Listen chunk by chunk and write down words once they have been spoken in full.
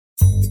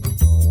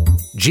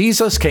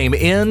Jesus came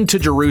into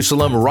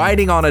Jerusalem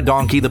riding on a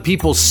donkey, the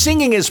people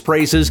singing his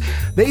praises.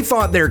 They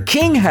thought their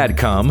king had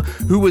come,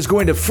 who was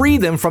going to free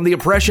them from the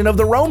oppression of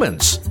the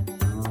Romans.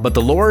 But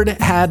the Lord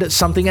had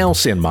something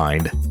else in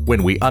mind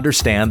when we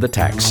understand the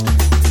text.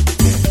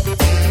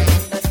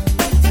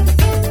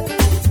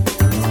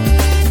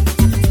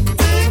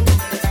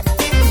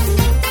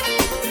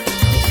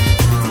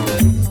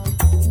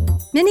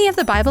 Many of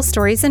the Bible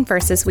stories and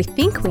verses we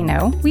think we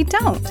know, we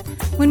don't.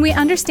 When we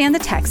understand the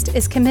text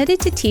is committed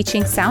to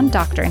teaching sound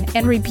doctrine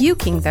and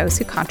rebuking those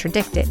who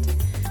contradict it.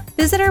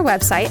 Visit our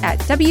website at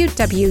WWUTT.com.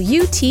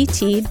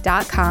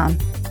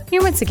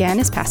 Here once again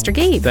is Pastor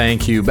Gabe.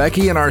 Thank you,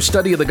 Becky. In our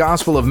study of the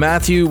Gospel of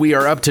Matthew, we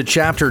are up to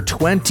chapter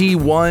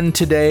 21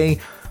 today,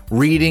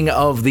 reading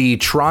of the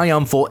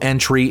triumphal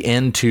entry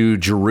into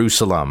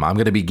Jerusalem. I'm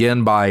going to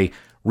begin by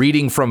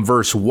reading from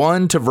verse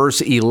 1 to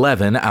verse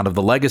 11 out of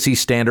the Legacy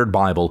Standard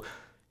Bible.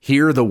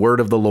 Hear the word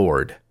of the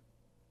Lord.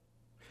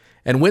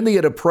 And when they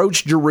had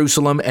approached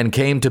Jerusalem and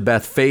came to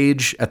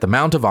Bethphage at the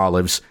Mount of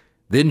Olives,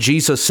 then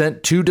Jesus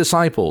sent 2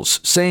 disciples,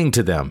 saying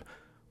to them,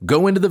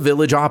 Go into the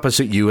village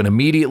opposite you, and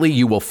immediately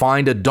you will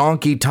find a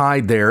donkey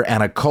tied there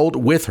and a colt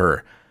with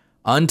her.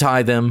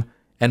 Untie them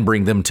and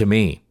bring them to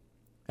me.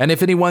 And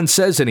if anyone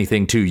says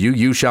anything to you,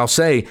 you shall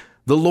say,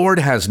 The Lord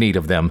has need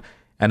of them,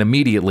 and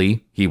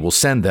immediately he will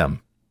send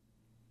them.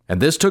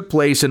 And this took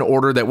place in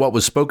order that what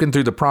was spoken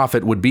through the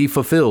prophet would be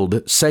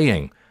fulfilled,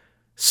 saying,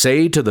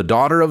 Say to the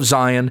daughter of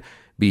Zion,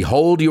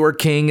 Behold, your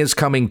king is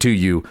coming to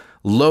you,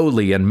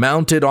 lowly and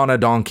mounted on a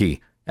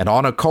donkey, and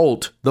on a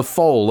colt, the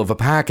foal of a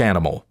pack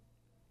animal.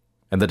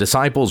 And the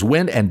disciples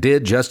went and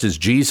did just as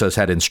Jesus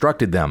had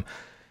instructed them,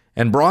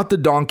 and brought the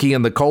donkey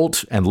and the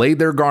colt, and laid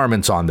their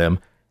garments on them,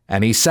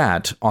 and he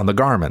sat on the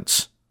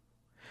garments.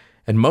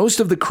 And most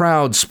of the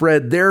crowd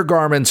spread their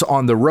garments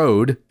on the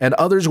road, and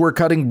others were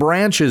cutting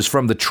branches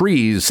from the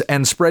trees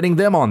and spreading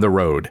them on the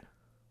road.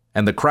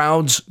 And the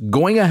crowds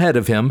going ahead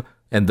of him,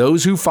 and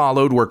those who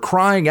followed, were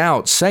crying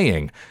out,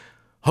 saying,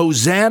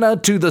 Hosanna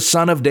to the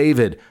Son of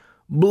David!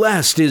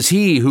 Blessed is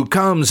he who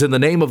comes in the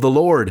name of the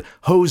Lord!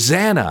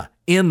 Hosanna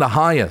in the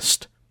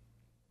highest!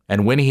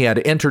 And when he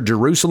had entered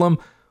Jerusalem,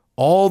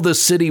 all the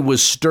city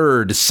was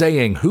stirred,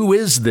 saying, Who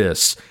is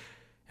this?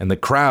 And the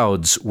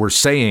crowds were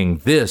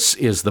saying, This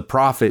is the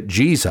prophet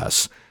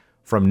Jesus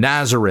from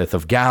Nazareth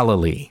of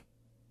Galilee.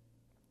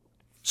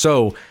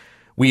 So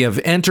we have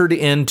entered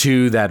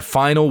into that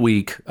final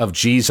week of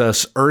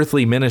Jesus'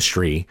 earthly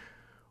ministry,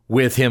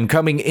 with him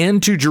coming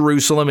into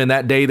Jerusalem in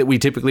that day that we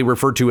typically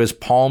refer to as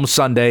Palm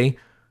Sunday,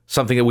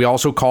 something that we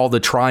also call the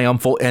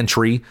triumphal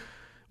entry.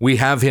 We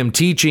have him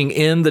teaching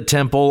in the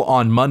temple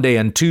on Monday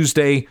and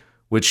Tuesday,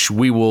 which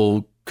we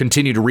will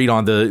continue to read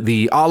on.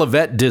 The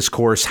Olivet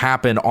discourse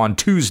happened on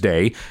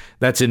Tuesday.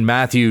 That's in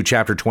Matthew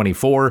chapter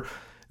 24.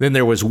 Then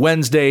there was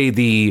Wednesday,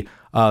 the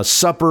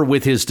supper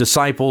with his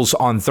disciples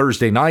on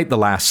Thursday night, the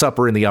Last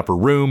Supper in the upper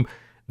room.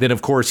 Then,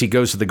 of course, he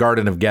goes to the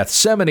Garden of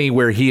Gethsemane,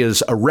 where he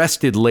is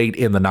arrested late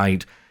in the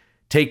night,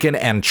 taken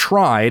and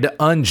tried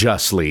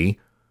unjustly,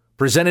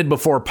 presented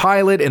before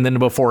Pilate and then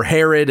before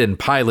Herod and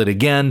Pilate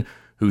again,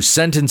 who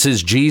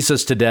sentences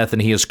Jesus to death,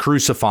 and he is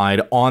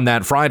crucified on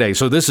that Friday.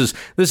 So this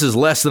is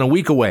less than a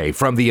week away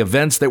from the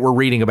events that we're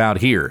reading about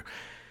here.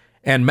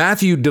 And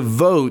Matthew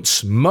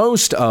devotes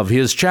most of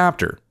his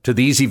chapter to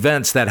these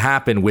events that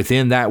happen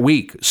within that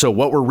week. So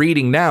what we're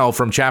reading now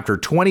from chapter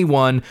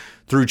 21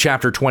 through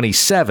chapter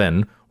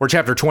 27, or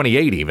chapter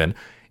 28 even,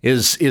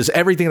 is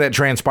everything that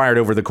transpired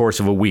over the course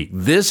of a week.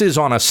 This is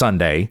on a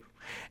Sunday.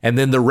 And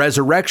then the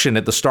resurrection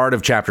at the start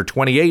of chapter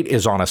 28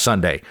 is on a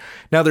Sunday.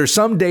 Now, there's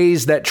some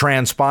days that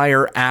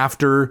transpire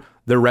after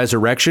the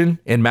resurrection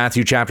in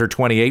Matthew chapter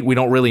 28. We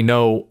don't really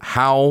know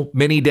how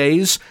many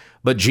days,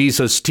 but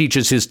Jesus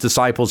teaches his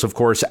disciples, of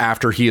course,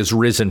 after he is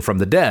risen from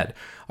the dead.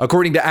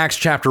 According to Acts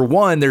chapter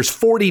 1, there's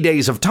 40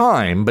 days of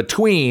time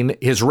between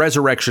his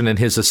resurrection and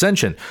his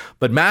ascension.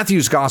 But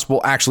Matthew's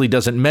gospel actually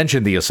doesn't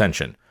mention the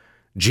ascension.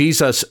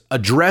 Jesus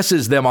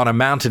addresses them on a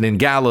mountain in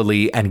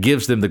Galilee and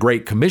gives them the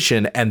Great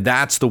Commission, and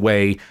that's the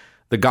way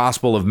the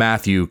Gospel of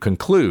Matthew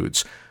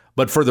concludes.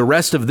 But for the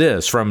rest of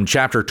this, from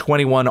chapter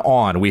 21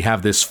 on, we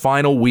have this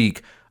final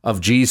week of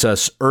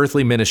Jesus'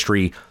 earthly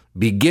ministry,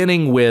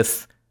 beginning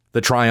with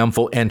the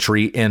triumphal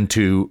entry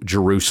into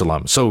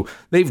Jerusalem. So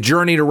they've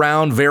journeyed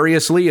around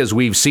variously, as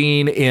we've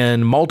seen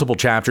in multiple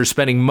chapters,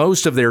 spending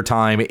most of their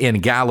time in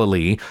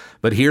Galilee.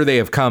 But here they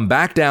have come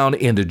back down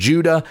into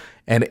Judah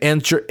and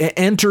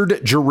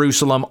entered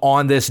Jerusalem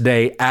on this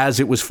day, as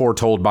it was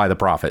foretold by the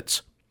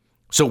prophets.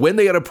 So when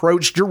they had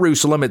approached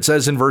Jerusalem, it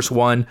says in verse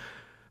 1,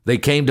 they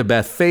came to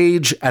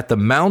Bethphage at the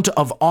Mount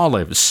of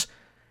Olives.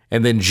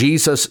 And then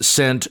Jesus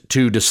sent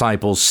 2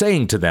 disciples,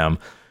 saying to them,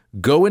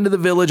 Go into the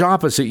village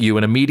opposite you,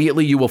 and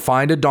immediately you will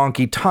find a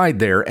donkey tied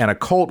there and a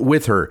colt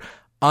with her.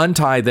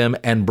 Untie them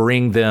and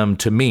bring them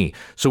to me.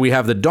 So we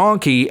have the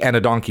donkey and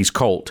a donkey's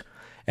colt.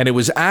 And it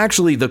was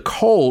actually the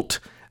colt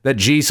that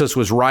Jesus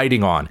was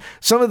riding on.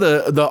 Some of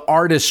the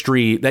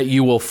artistry that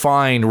you will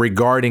find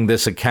regarding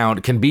this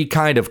account can be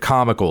kind of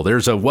comical.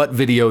 There's a What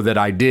video that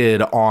I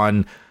did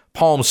on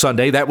Palm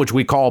Sunday, that which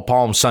we call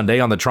Palm Sunday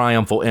on the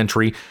triumphal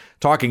entry,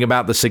 talking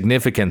about the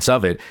significance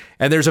of it.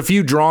 And there's a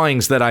few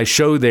drawings that I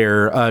show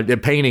there,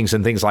 paintings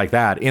and things like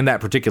that in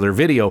that particular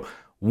video,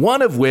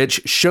 one of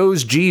which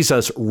shows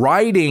Jesus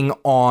riding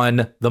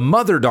on the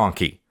mother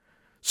donkey.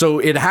 So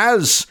it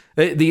has,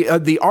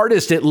 the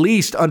artist at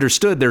least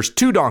understood there's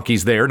two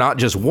donkeys there, not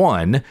just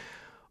one,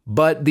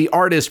 but the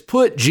artist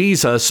put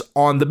Jesus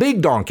on the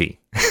big donkey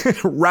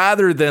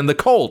rather than the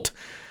colt.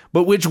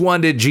 But which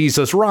one did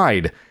Jesus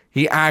ride?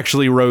 He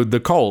actually rode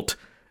the colt,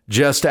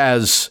 just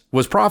as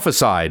was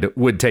prophesied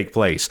would take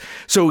place.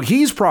 So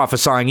he's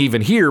prophesying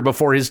even here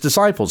before his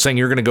disciples, saying,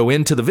 you're going to go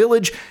into the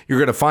village, you're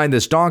going to find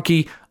this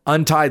donkey,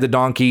 untie the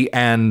donkey,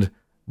 and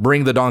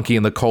bring the donkey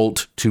and the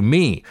colt to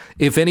me.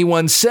 If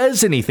anyone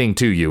says anything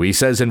to you, he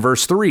says in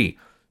verse 3,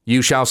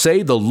 you shall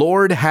say, the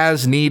Lord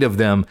has need of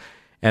them,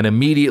 and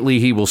immediately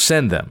he will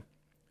send them.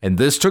 And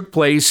this took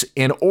place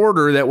in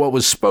order that what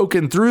was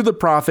spoken through the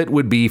prophet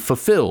would be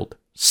fulfilled,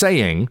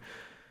 saying,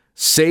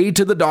 say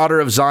to the daughter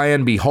of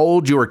Zion,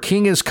 behold, your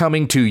king is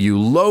coming to you,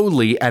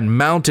 lowly and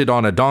mounted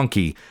on a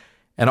donkey,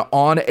 and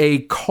on a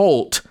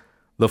colt,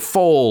 the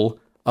foal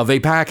of a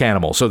pack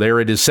animal. So there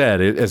it is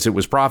said, as it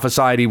was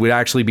prophesied, he would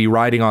actually be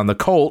riding on the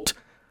colt,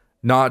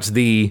 not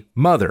the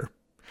mother.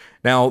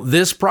 Now,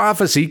 this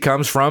prophecy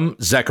comes from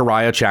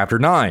Zechariah chapter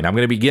 9. I'm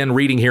going to begin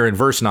reading here in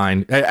verse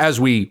 9. As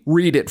we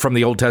read it from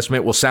the Old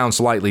Testament, it will sound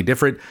slightly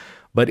different,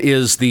 but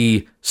is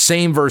the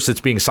same verse that's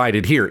being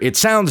cited here. It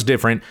sounds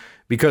different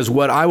because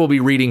what I will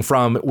be reading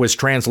from was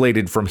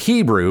translated from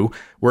Hebrew,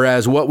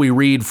 whereas what we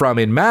read from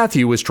in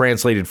Matthew was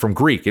translated from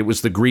Greek. It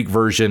was the Greek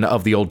version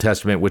of the Old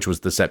Testament, which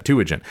was the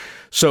Septuagint.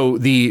 So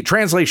the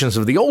translations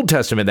of the Old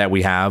Testament that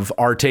we have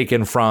are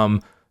taken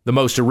from the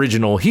most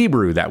original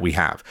Hebrew that we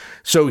have.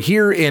 So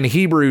here in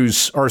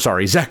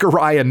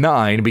Zechariah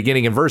 9,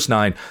 beginning in verse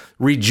 9,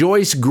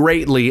 rejoice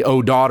greatly,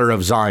 O daughter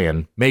of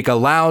Zion. Make a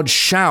loud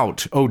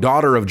shout, O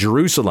daughter of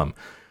Jerusalem.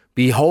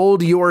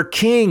 Behold, your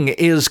king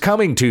is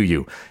coming to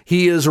you.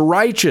 He is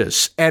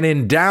righteous and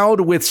endowed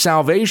with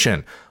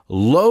salvation,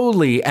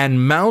 lowly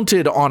and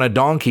mounted on a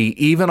donkey,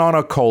 even on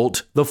a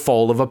colt, the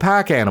foal of a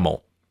pack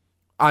animal.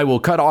 I will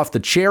cut off the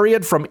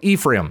chariot from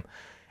Ephraim,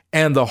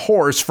 and the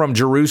horse from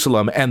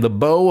Jerusalem, and the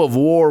bow of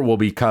war will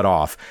be cut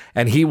off,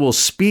 and he will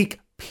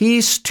speak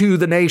peace to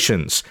the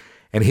nations,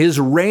 and his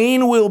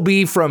reign will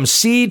be from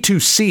sea to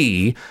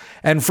sea,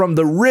 and from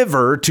the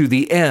river to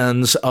the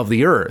ends of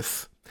the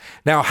earth.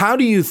 Now, how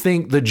do you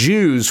think the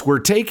Jews were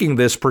taking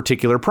this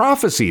particular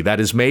prophecy that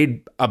is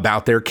made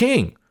about their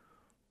king?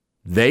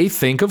 They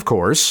think, of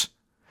course,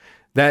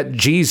 that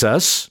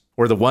Jesus,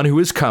 or the one who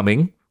is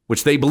coming,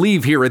 which they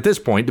believe here at this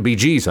point to be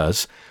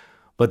Jesus,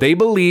 but they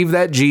believe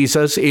that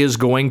Jesus is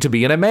going to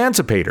be an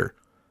emancipator,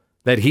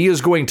 that he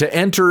is going to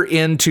enter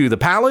into the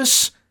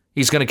palace,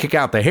 he's going to kick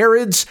out the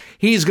Herods,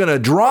 he's going to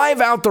drive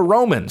out the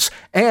Romans,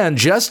 and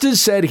just as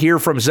said here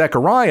from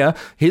Zechariah,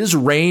 his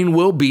reign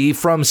will be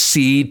from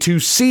sea to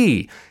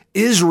sea.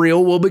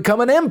 Israel will become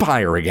an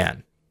empire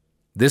again.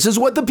 This is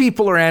what the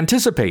people are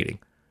anticipating,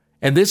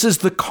 and this is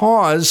the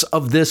cause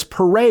of this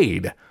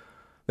parade.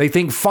 They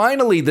think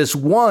finally this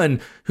one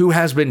who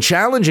has been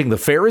challenging the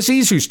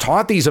Pharisees, who's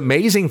taught these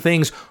amazing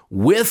things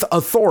with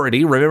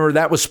authority. Remember,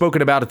 that was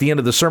spoken about at the end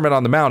of the Sermon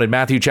on the Mount in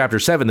Matthew chapter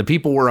 7. The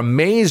people were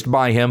amazed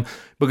by him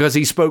because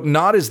he spoke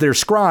not as their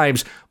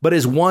scribes, but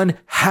as one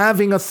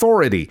having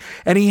authority.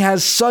 And he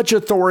has such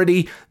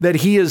authority that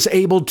he is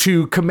able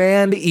to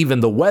command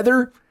even the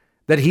weather,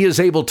 that he is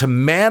able to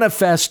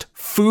manifest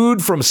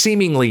food from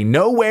seemingly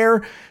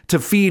nowhere to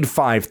feed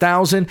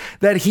 5,000,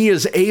 that he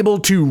is able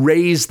to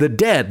raise the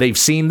dead. They've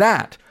seen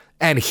that,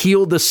 and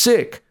heal the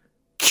sick,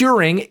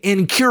 curing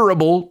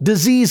incurable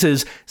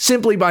diseases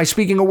simply by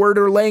speaking a word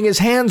or laying his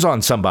hands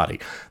on somebody.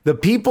 The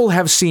people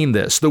have seen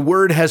this. The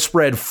word has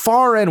spread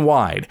far and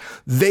wide.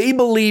 They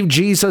believe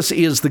Jesus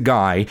is the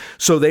guy,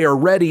 so they are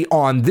ready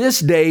on this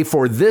day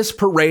for this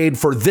parade,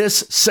 for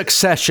this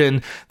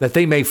succession, that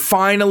they may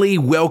finally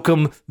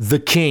welcome the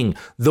king,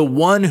 the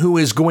one who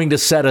is going to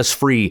set us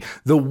free,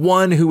 the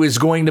one who is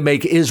going to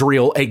make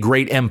Israel a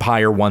great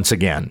empire once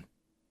again.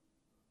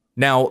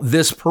 Now,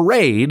 this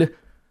parade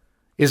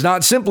is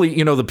not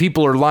simply, the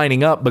people are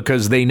lining up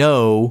because they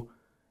know,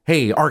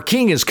 hey, our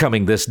king is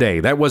coming this day.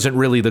 That wasn't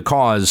really the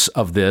cause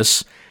of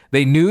this.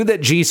 They knew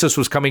that Jesus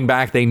was coming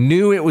back. They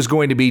knew it was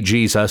going to be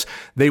Jesus.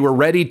 They were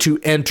ready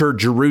to enter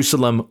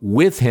Jerusalem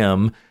with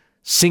him,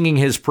 singing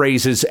his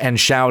praises and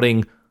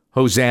shouting,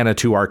 Hosanna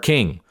to our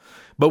king.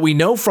 But we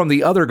know from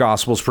the other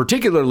Gospels,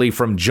 particularly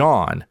from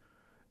John,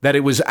 that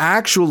it was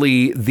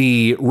actually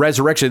the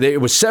resurrection.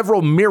 It was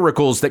several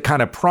miracles that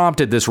kind of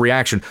prompted this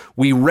reaction.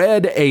 We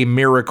read a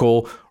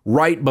miracle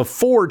right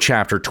before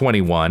chapter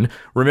 21.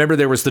 Remember,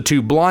 there was the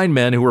two blind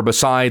men who were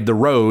beside the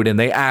road, and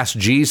they asked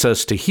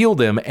Jesus to heal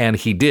them, and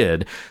he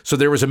did. So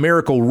there was a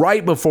miracle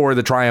right before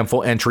the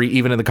triumphal entry,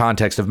 even in the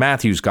context of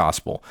Matthew's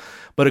gospel.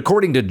 But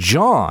according to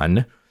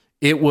John,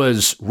 it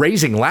was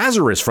raising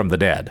Lazarus from the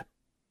dead.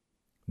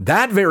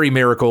 That very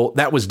miracle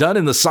that was done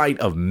in the sight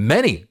of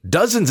many,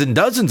 dozens and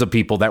dozens of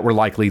people that were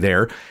likely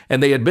there,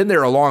 and they had been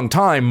there a long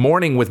time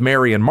mourning with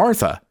Mary and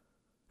Martha,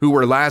 who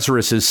were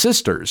Lazarus'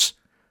 sisters.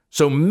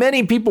 So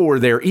many people were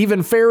there,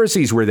 even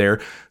Pharisees were there,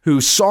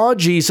 who saw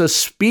Jesus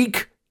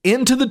speak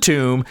into the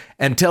tomb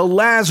and tell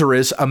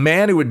Lazarus, a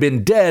man who had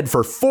been dead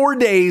for 4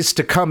 days,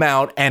 to come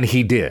out, and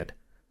he did.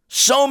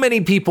 So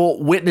many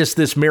people witnessed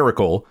this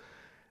miracle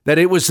that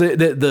it was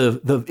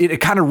it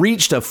kind of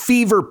reached a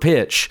fever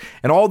pitch,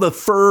 and all the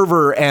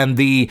fervor and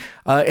the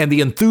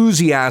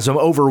enthusiasm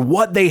over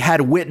what they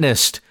had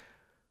witnessed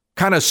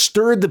kind of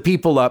stirred the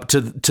people up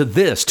to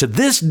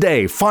this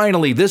day.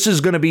 Finally, this is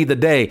going to be the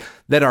day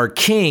that our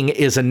King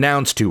is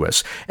announced to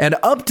us. And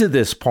up to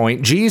this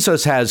point,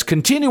 Jesus has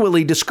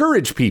continually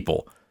discouraged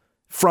people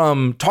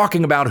from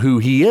talking about who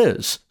he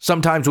is.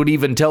 Sometimes would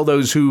even tell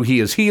those who he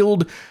has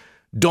healed,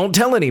 don't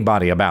tell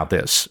anybody about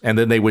this. And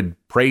then they would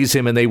praise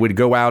him and they would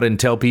go out and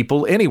tell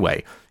people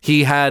anyway.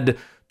 He had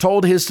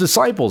told his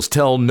disciples,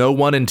 tell no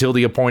one until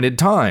the appointed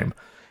time.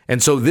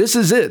 And so this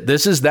is it.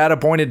 This is that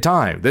appointed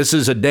time. This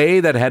is a day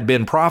that had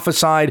been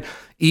prophesied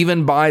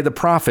even by the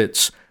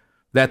prophets,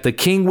 that the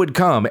king would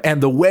come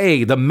and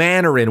the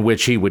manner in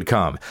which he would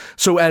come.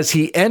 So as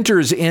he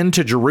enters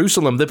into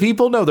Jerusalem, the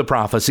people know the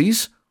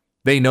prophecies.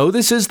 They know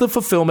this is the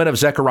fulfillment of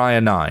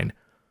Zechariah 9.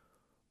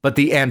 But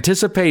the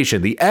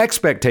anticipation, the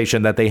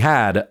expectation that they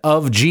had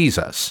of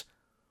Jesus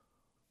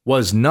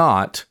was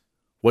not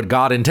what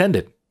God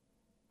intended.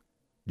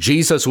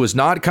 Jesus was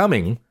not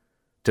coming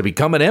to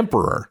become an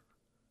emperor,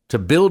 to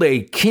build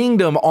a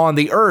kingdom on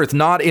the earth,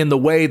 not in the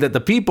way that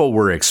the people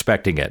were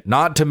expecting it,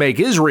 not to make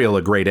Israel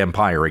a great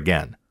empire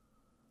again.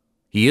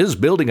 He is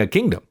building a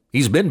kingdom.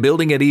 He's been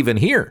building it even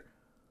here.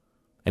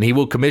 And he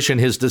will commission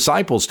his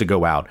disciples to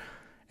go out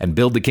and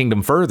build the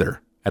kingdom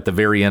further at the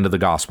very end of the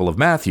Gospel of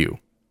Matthew.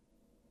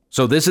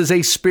 So this is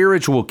a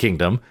spiritual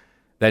kingdom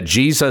that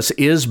Jesus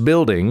is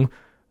building,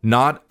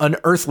 not an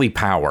earthly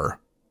power.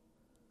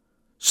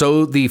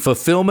 So the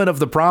fulfillment of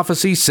the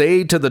prophecy,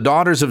 say to the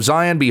daughters of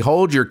Zion,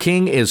 behold, your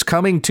king is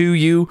coming to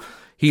you.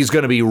 He's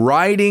going to be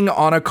riding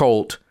on a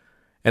colt.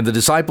 And the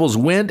disciples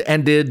went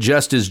and did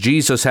just as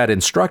Jesus had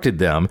instructed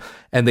them.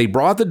 And they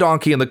brought the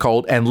donkey and the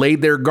colt and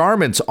laid their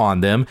garments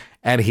on them.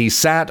 And he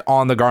sat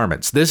on the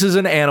garments. This is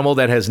an animal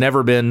that has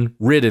never been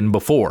ridden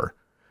before.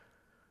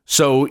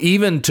 So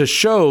even to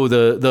show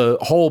the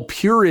whole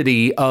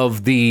purity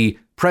of the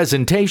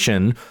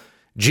presentation,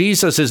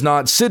 Jesus is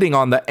not sitting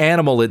on the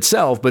animal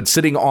itself, but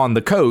sitting on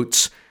the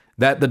coats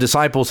that the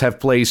disciples have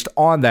placed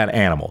on that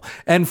animal.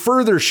 And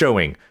further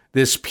showing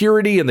this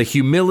purity and the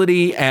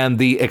humility and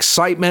the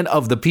excitement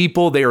of the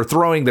people, they are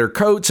throwing their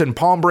coats and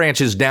palm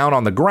branches down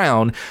on the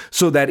ground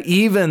so that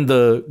even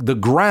the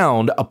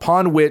ground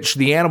upon which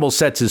the animal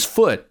sets his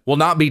foot will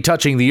not be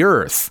touching the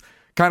earth.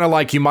 Kind of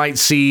like you might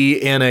see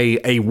in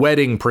a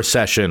wedding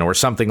procession or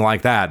something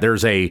like that.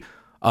 There's a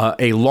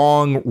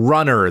long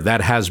runner that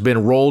has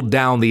been rolled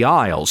down the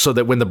aisle so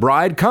that when the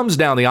bride comes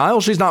down the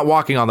aisle, she's not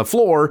walking on the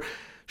floor.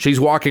 She's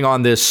walking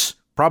on this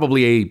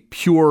probably a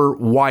pure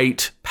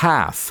white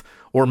path,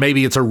 or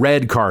maybe it's a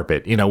red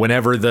carpet. You know,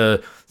 whenever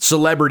the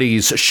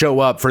celebrities show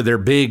up for their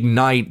big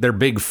night, their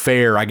big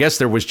fair. I guess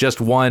there was just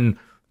one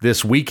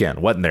this weekend,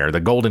 wasn't there? The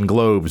Golden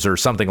Globes or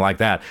something like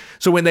that.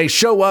 So when they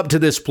show up to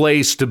this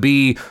place to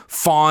be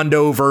fawned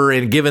over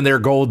and given their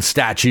gold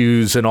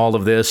statues and all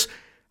of this,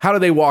 how do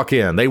they walk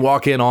in? They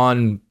walk in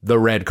on the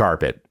red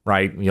carpet,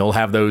 right? You'll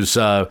have those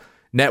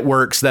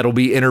networks that'll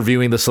be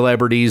interviewing the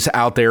celebrities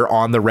out there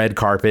on the red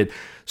carpet.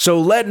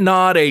 So let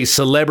not a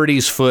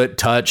celebrity's foot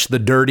touch the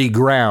dirty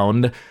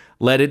ground.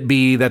 Let it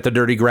be that the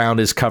dirty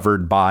ground is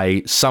covered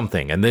by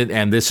something. And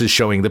this is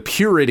showing the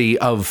purity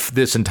of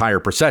this entire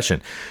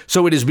procession.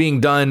 So it is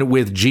being done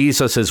with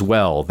Jesus as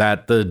well,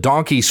 that the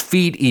donkey's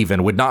feet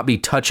even would not be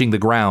touching the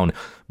ground,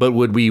 but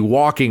would be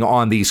walking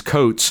on these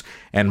coats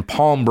and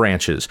palm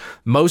branches.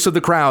 Most of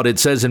the crowd, it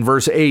says in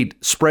verse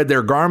 8, spread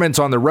their garments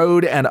on the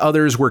road, and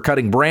others were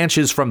cutting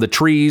branches from the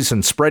trees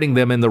and spreading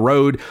them in the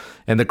road,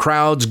 and the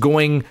crowds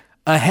going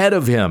ahead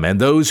of him, and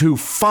those who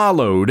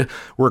followed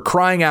were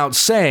crying out,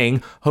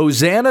 saying,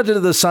 Hosanna to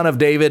the Son of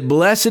David,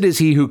 blessed is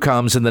he who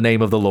comes in the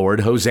name of the Lord,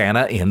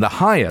 Hosanna in the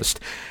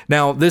highest.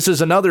 Now, this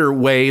is another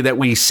way that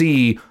we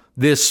see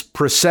this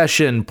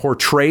procession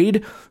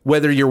portrayed,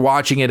 whether you're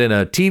watching it in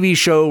a TV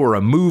show or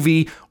a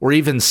movie, or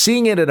even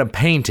seeing it in a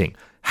painting.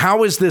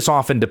 How is this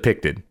often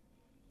depicted?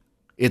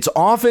 It's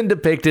often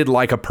depicted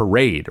like a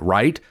parade,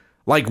 right?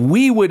 Like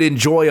we would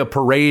enjoy a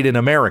parade in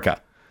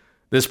America.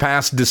 This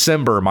past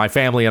December, my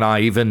family and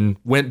I even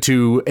went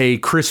to a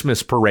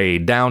Christmas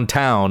parade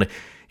downtown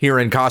here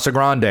in Casa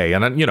Grande.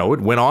 And, you know,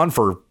 it went on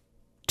for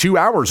 2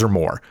 hours or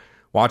more,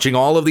 watching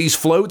all of these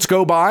floats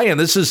go by. And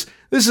this is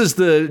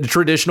the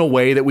traditional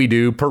way that we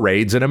do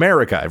parades in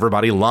America.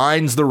 Everybody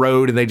lines the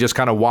road and they just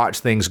kind of watch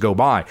things go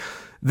by.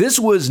 This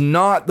was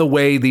not the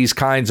way these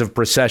kinds of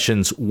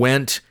processions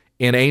went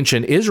in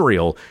ancient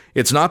Israel.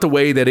 It's not the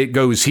way that it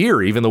goes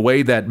here, even the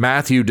way that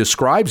Matthew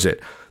describes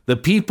it. the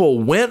people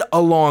went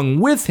along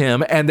with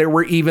him, and there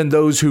were even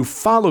those who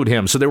followed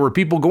him. So there were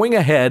people going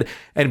ahead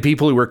and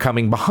people who were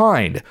coming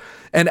behind.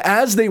 And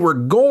as they were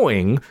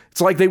going,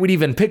 it's like they would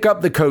even pick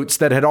up the coats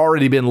that had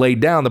already been laid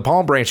down, the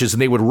palm branches,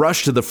 and they would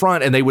rush to the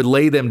front and they would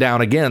lay them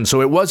down again.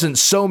 So it wasn't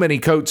so many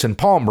coats and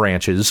palm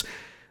branches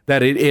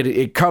that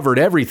it covered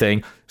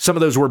everything. Some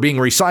of those were being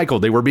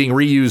recycled. They were being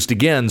reused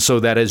again so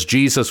that as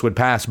Jesus would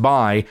pass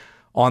by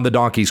on the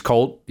donkey's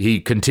colt, he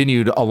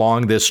continued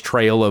along this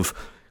trail of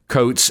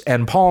coats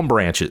and palm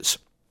branches.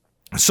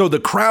 So the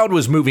crowd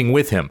was moving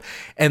with him,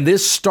 and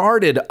this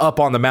started up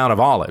on the Mount of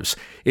Olives.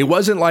 It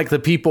wasn't like the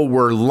people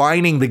were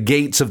lining the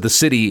gates of the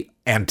city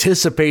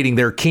anticipating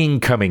their king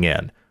coming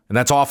in. And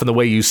that's often the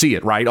way you see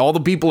it, right? All the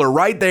people are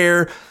right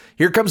there.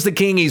 Here comes the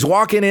king. He's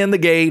walking in the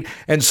gate.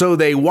 And so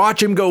they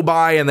watch him go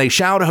by and they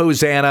shout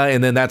Hosanna.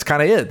 And then that's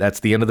kind of it. That's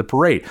the end of the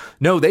parade.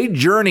 No, they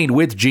journeyed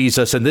with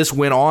Jesus, and this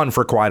went on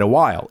for quite a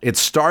while. It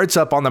starts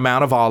up on the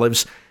Mount of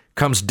Olives,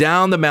 comes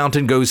down the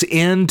mountain, goes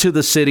into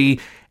the city,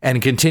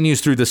 and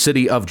continues through the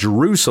city of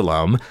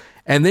Jerusalem.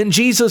 And then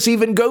Jesus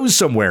even goes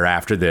somewhere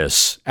after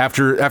this.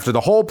 After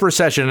the whole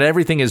procession and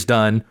everything is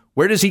done,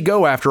 where does he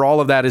go after all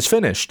of that is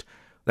finished?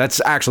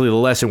 That's actually the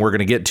lesson we're going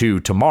to get to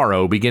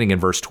tomorrow, beginning in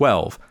verse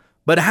 12.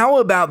 But how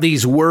about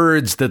these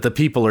words that the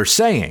people are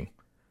saying?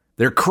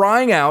 They're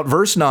crying out,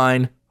 verse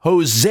 9,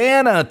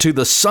 Hosanna to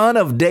the Son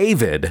of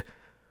David.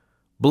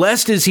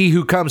 Blessed is he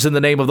who comes in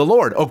the name of the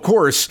Lord. Of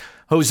course,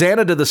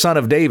 Hosanna to the Son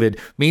of David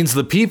means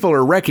the people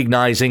are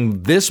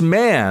recognizing this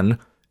man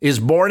is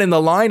born in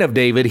the line of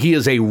David. He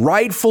is a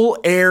rightful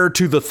heir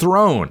to the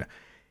throne.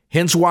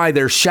 Hence why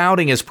they're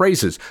shouting his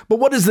praises. But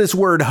what does this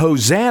word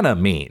Hosanna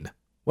mean?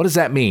 What does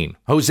that mean?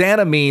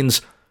 Hosanna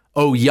means,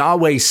 O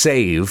Yahweh,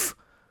 save,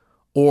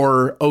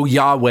 or O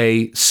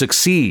Yahweh,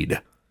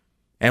 succeed.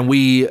 And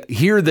we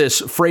hear this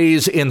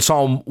phrase in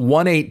Psalm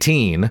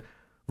 118,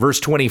 verse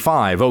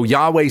 25, O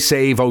Yahweh,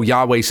 save, O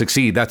Yahweh,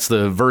 succeed. That's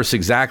the verse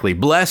exactly.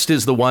 Blessed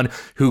is the one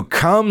who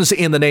comes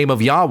in the name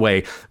of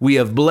Yahweh. We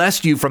have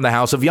blessed you from the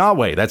house of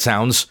Yahweh. That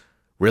sounds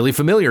really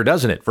familiar,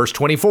 doesn't it? Verse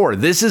 24,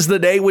 this is the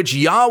day which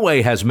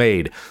Yahweh has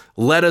made.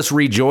 Let us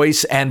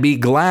rejoice and be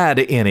glad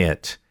in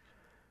it.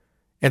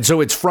 And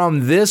so it's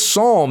from this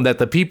psalm that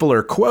the people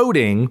are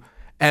quoting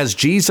as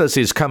Jesus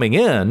is coming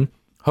in.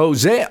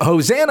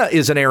 Hosanna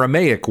is an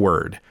Aramaic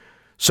word.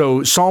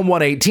 So Psalm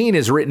 118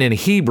 is written in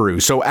Hebrew.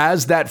 So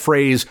as that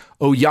phrase,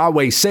 O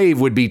Yahweh, save,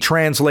 would be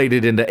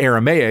translated into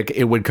Aramaic,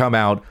 it would come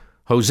out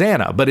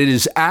Hosanna. But it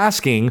is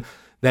asking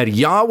that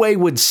Yahweh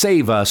would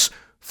save us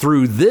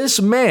through this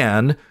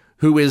man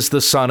who is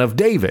the Son of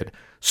David.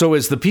 So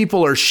as the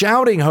people are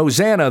shouting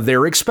Hosanna,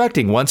 they're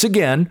expecting, once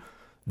again,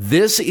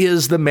 this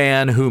is the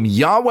man whom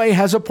Yahweh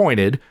has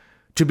appointed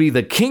to be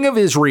the King of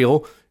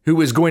Israel, who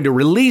is going to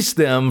release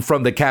them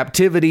from the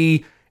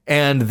captivity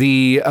and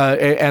the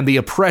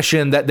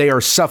oppression that they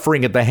are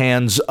suffering at the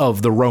hands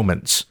of the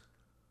Romans.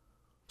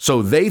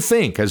 So they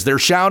think, as they're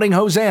shouting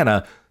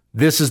Hosanna,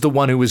 this is the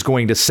one who is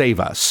going to save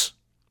us.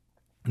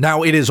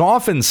 Now, it is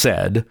often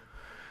said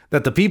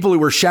that the people who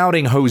were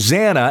shouting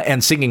Hosanna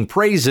and singing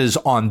praises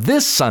on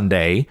this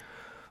Sunday,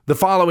 the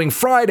following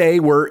Friday,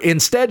 were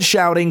instead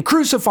shouting,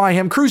 crucify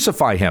him,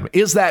 crucify him.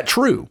 Is that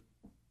true?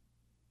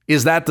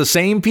 Is that the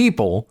same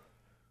people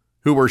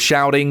who were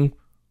shouting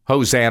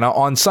Hosanna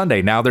on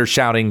Sunday? Now they're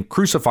shouting,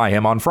 crucify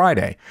him on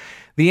Friday.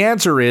 The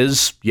answer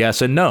is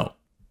yes and no.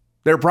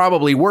 There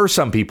probably were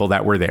some people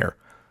that were there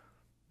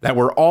that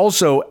were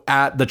also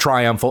at the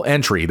triumphal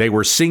entry. They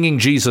were singing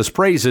Jesus'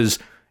 praises,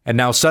 and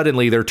now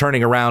suddenly they're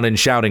turning around and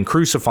shouting,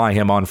 crucify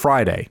him on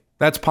Friday.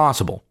 That's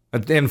possible.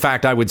 In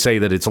fact, I would say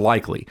that it's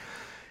likely.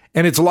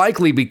 And it's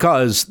likely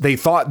because they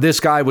thought this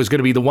guy was going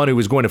to be the one who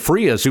was going to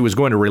free us, who was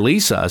going to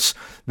release us,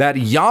 that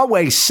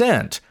Yahweh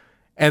sent.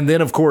 And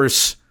then, of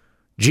course,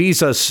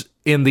 Jesus,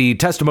 in the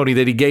testimony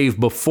that he gave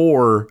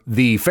before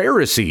the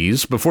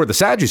Pharisees, before the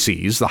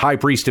Sadducees, the high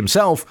priest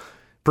himself,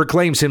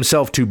 proclaims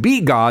himself to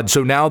be God.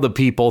 So now the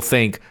people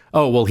think,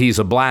 oh, well, he's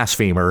a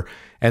blasphemer,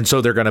 and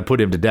so they're going to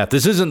put him to death.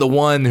 This isn't the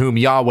one whom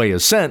Yahweh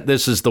has sent.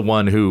 This is the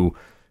one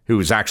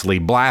who's actually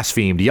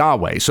blasphemed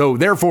Yahweh. So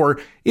therefore,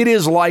 it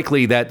is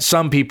likely that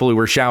some people who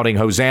were shouting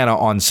Hosanna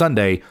on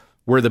Sunday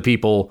were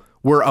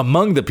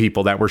among the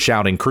people that were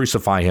shouting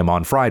crucify him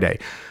on Friday.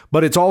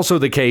 But it's also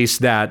the case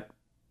that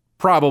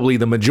probably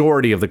the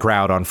majority of the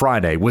crowd on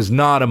Friday was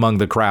not among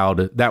the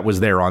crowd that was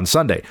there on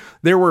Sunday.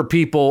 There were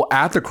people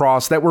at the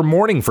cross that were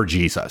mourning for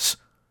Jesus.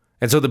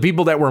 And so the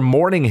people that were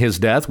mourning his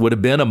death would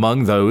have been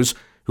among those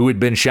who had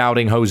been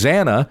shouting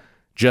Hosanna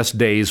just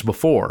days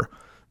before.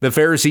 The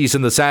Pharisees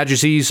and the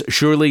Sadducees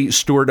surely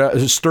stirred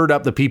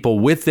up the people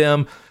with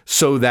them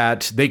so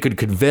that they could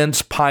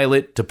convince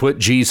Pilate to put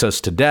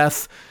Jesus to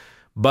death.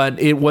 But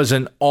it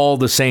wasn't all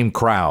the same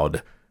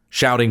crowd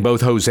shouting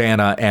both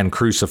Hosanna and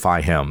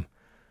crucify him.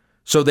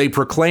 So they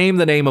proclaim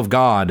the name of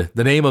God,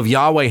 the name of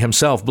Yahweh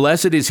himself.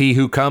 Blessed is he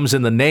who comes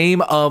in the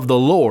name of the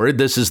Lord.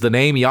 This is the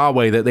name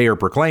Yahweh that they are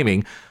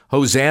proclaiming.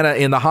 Hosanna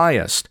in the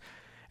highest.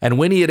 And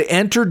when he had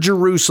entered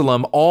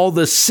Jerusalem, all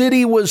the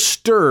city was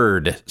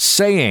stirred,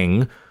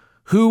 saying,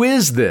 Who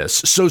is this?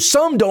 So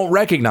some don't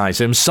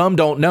recognize him, some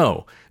don't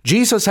know.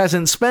 Jesus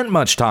hasn't spent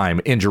much time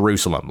in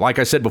Jerusalem. Like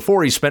I said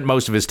before, he spent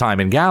most of his time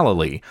in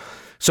Galilee.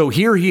 So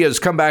here he has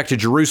come back to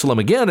Jerusalem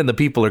again, and the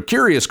people are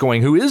curious,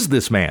 going, who is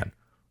this man?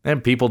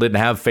 And people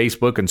didn't have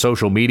Facebook and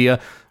social media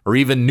or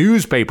even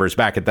newspapers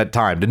back at that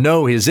time to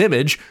know his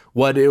image,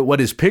 what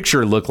his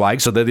picture looked like,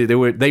 so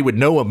that they would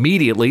know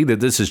immediately that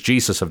this is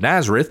Jesus of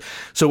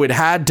Nazareth. So it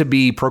had to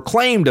be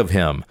proclaimed of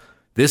him.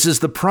 This is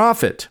the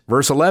prophet.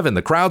 Verse 11,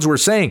 the crowds were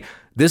saying,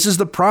 this is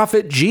the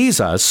prophet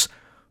Jesus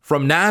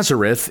from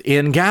Nazareth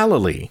in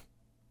Galilee.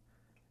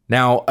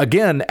 Now,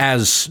 again,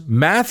 as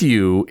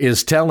Matthew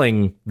is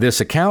telling this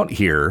account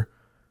here,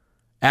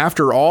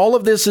 after all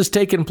of this has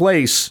taken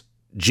place,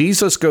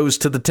 Jesus goes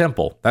to the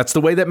temple. That's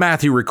the way that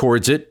Matthew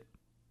records it.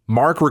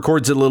 Mark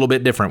records it a little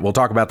bit different. We'll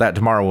talk about that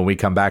tomorrow when we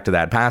come back to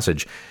that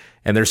passage.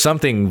 And there's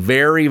something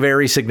very,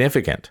 very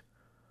significant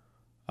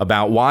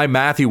about why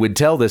Matthew would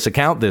tell this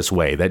account this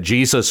way, that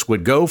Jesus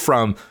would go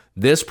from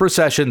this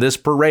procession, this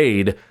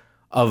parade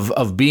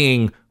of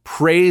being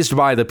praised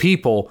by the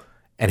people,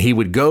 and he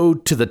would go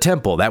to the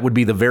temple. That would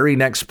be the very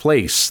next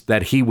place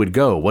that he would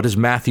go. What does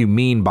Matthew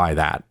mean by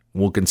that?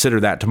 We'll consider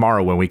that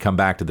tomorrow when we come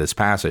back to this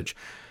passage.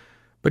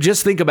 But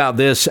just think about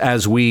this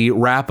as we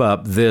wrap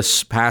up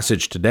this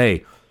passage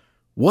today.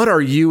 What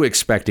are you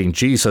expecting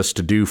Jesus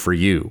to do for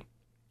you?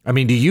 I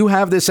mean, do you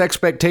have this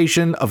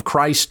expectation of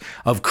Christ,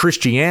 of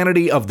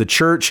Christianity, of the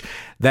church,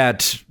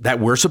 that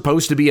we're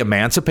supposed to be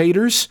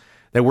emancipators,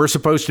 that we're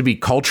supposed to be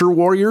culture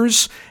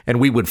warriors, and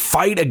we would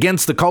fight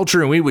against the culture,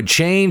 and we would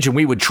change, and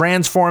we would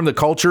transform the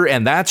culture,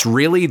 and that's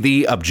really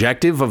the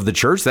objective of the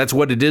church? That's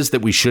what it is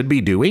that we should be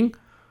doing?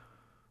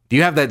 Do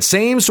you have that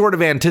same sort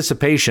of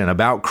anticipation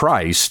about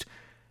Christ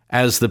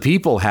as the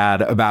people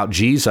had about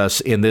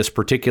Jesus in this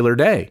particular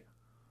day?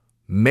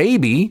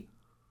 Maybe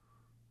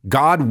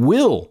God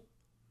will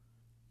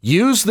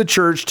use the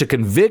church to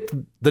convict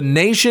the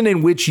nation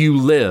in which you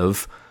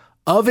live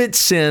of its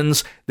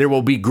sins. There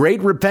will be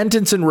great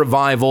repentance and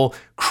revival.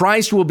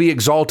 Christ will be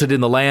exalted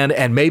in the land,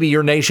 and maybe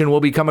your nation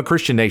will become a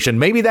Christian nation.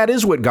 Maybe that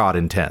is what God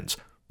intends,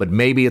 but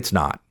maybe it's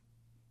not.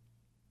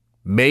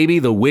 Maybe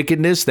the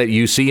wickedness that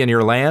you see in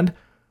your land,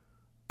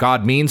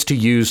 God means to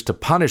use to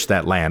punish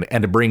that land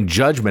and to bring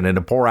judgment and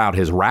to pour out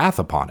his wrath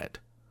upon it.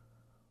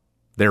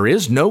 There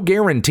is no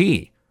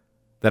guarantee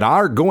that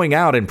our going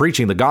out and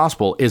preaching the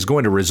gospel is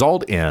going to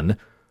result in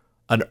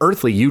an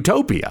earthly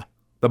utopia.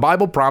 The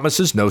Bible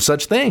promises no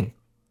such thing.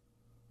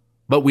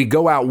 But we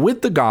go out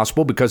with the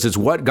gospel because it's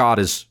what God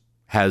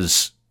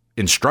has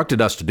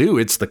instructed us to do.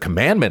 It's the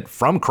commandment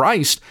from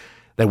Christ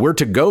that we're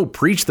to go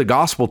preach the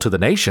gospel to the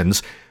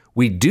nations.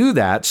 We do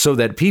that so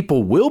that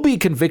people will be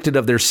convicted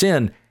of their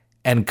sin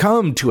and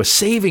come to a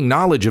saving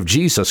knowledge of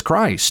Jesus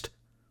Christ.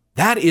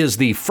 That is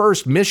the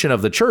first mission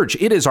of the church.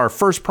 It is our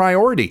first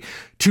priority,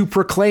 to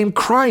proclaim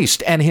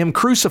Christ and him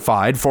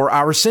crucified for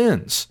our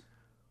sins.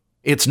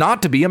 It's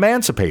not to be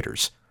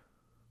emancipators.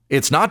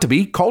 It's not to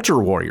be culture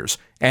warriors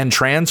and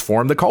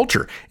transform the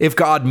culture. If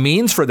God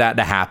means for that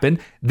to happen,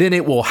 then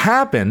it will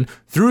happen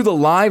through the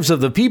lives of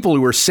the people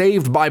who are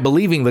saved by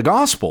believing the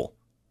gospel.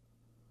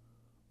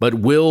 But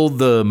will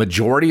the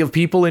majority of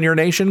people in your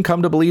nation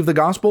come to believe the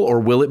gospel, or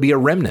will it be a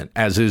remnant,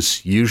 as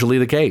is usually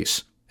the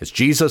case? As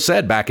Jesus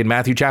said back in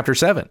Matthew chapter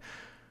 7,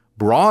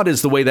 broad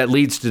is the way that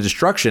leads to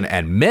destruction,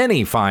 and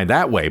many find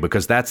that way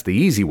because that's the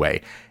easy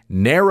way.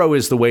 Narrow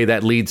is the way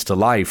that leads to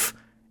life,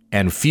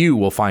 and few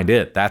will find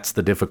it. That's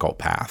the difficult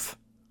path.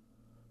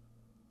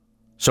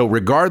 So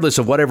regardless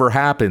of whatever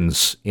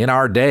happens in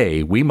our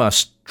day, we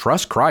must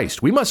trust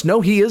Christ. We must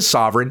know he is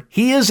sovereign.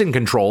 He is in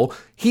control.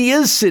 He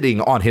is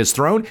sitting on his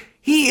throne.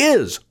 He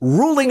is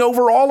ruling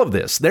over all of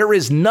this. There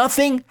is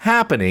nothing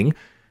happening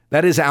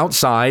that is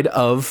outside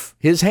of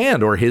his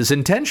hand or his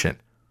intention.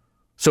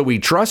 So we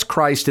trust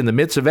Christ in the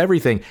midst of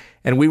everything,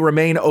 and we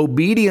remain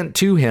obedient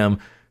to him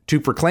to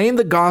proclaim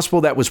the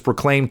gospel that was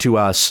proclaimed to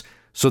us,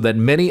 so that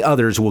many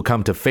others will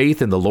come to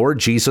faith in the Lord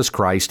Jesus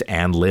Christ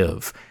and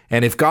live.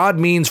 And if God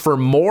means for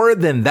more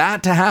than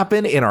that to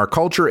happen in our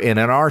culture and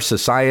in our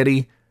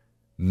society,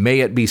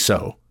 may it be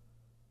so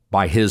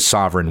by his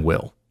sovereign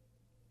will.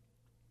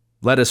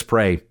 Let us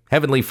pray.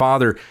 Heavenly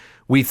Father,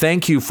 we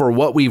thank you for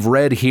what we've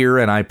read here,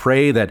 and I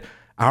pray that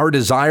our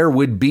desire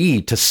would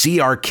be to see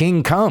our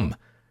King come,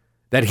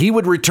 that he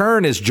would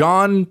return as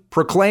John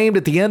proclaimed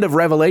at the end of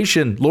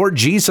Revelation, Lord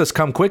Jesus,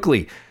 come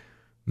quickly.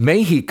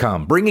 May he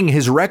come, bringing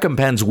his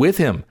recompense with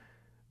him.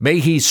 May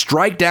he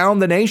strike down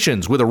the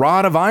nations with a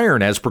rod of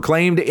iron, as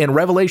proclaimed in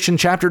Revelation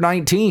chapter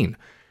 19,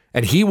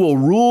 and he will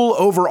rule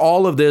over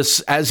all of this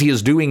as he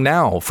is doing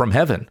now from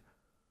heaven.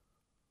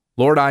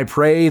 Lord, I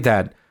pray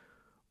that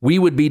we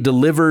would be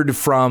delivered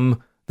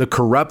from the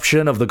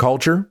corruption of the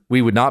culture.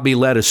 We would not be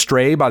led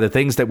astray by the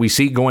things that we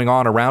see going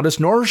on around us,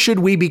 nor should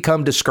we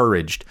become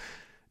discouraged,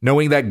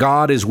 knowing that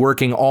God is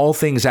working all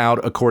things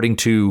out according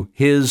to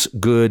his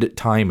good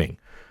timing.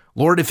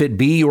 Lord, if it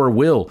be your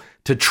will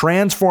to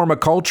transform a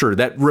culture,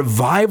 that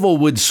revival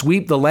would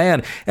sweep the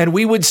land and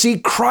we would see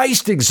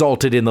Christ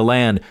exalted in the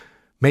land,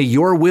 may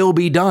your will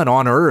be done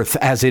on earth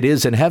as it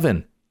is in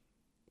heaven.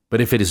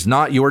 But if it is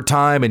not your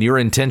time and your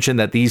intention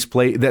that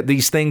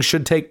these things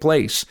should take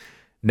place,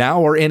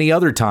 now or any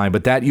other time,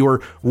 but that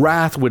your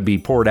wrath would be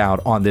poured out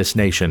on this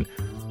nation,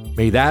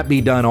 may that be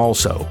done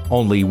also.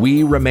 Only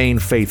we remain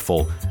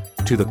faithful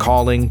to the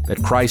calling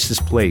that Christ has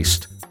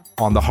placed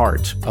on the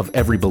heart of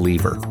every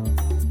believer.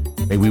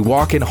 May we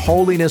walk in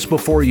holiness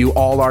before you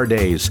all our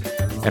days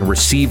and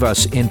receive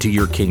us into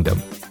your kingdom.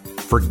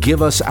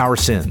 Forgive us our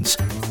sins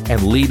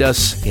and lead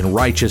us in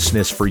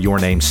righteousness for your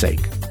name's sake.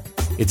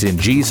 It's in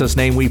Jesus'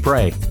 name we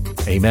pray.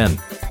 Amen.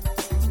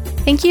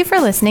 Thank you for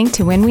listening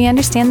to When We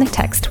Understand the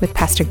Text with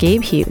Pastor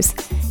Gabe Hughes.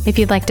 If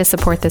you'd like to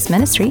support this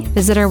ministry,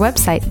 visit our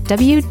website,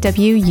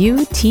 WWUTT.com,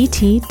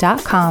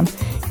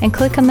 and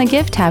click on the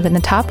Give tab in the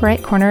top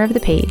right corner of the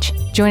page.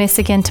 Join us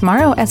again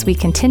tomorrow as we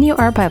continue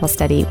our Bible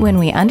study when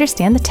we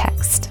understand the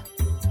text.